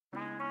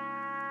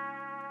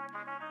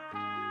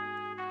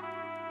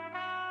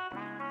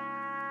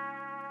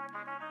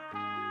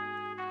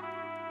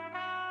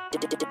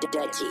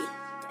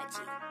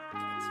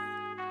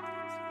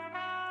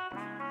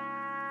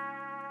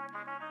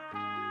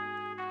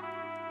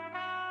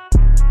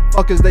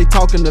Fuck is they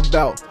talking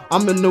about?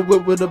 I'm in the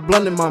whip with a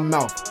blunt in my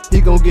mouth.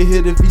 He gon' get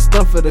hit if he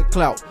stunt for the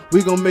clout.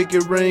 We gon' make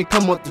it rain,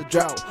 come up the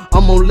drought.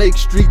 I'm on Lake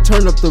Street,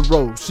 turn up the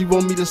road. She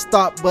want me to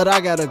stop, but I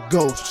gotta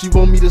go. She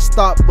want me to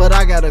stop, but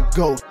I gotta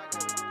go.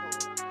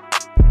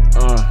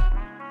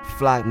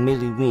 Floc,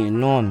 Millie, we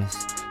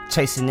enormous.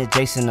 Chasing the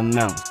Jason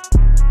amounts.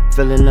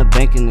 Filling the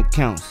banking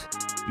accounts.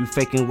 You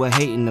faking what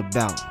hating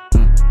about.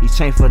 He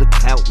chain for the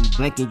clout, we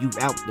blanking you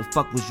out. The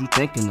fuck was you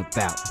thinking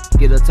about?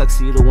 Get a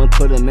tuxedo and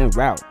put him en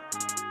route.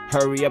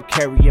 Hurry up,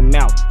 carry him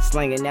out.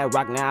 Slanging that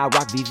rock, now I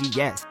rock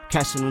BVS.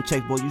 Cashing on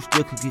check, boy, you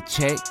still could get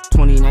checked.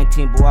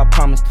 2019, boy, I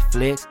promise to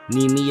flex.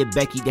 Need me a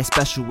Becky, that's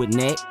special with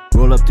neck.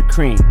 Roll up the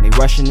cream, they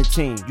rushing the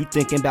team. You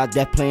thinking about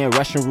that playing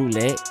Russian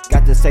roulette?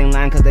 Got the same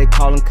line cause they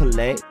call and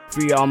collect.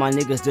 Free all my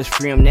niggas, just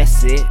free them,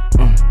 that's it.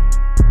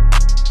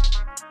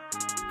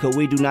 Cause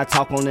we do not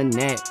talk on the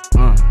net.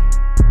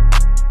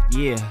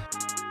 Yeah.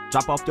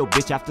 Drop off your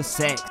bitch after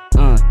sex.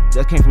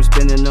 Just came from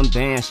spinning them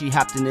bands. She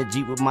hopped in the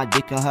Jeep with my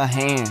dick in her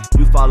hand.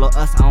 You follow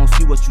us, I don't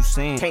see what you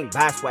saying. Can't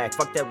buy swag,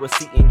 fuck that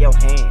receipt in your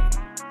hand.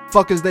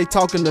 Fuck is they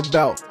talking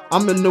about?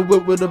 I'm in the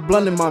whip with a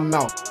blunt in my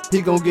mouth.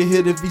 He gon' get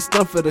hit if he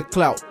stunt for the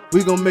clout.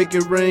 We gon' make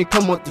it rain,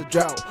 come up the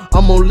drought.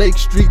 I'm on Lake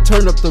Street,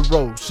 turn up the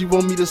road. She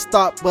want me to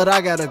stop, but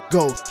I gotta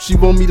go. She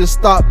want me to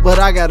stop, but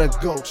I gotta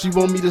go. She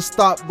want me to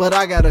stop, but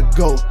I gotta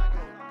go.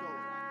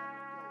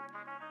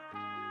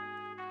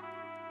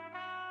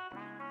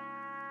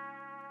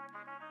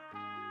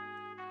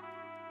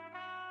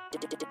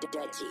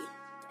 Dutchie.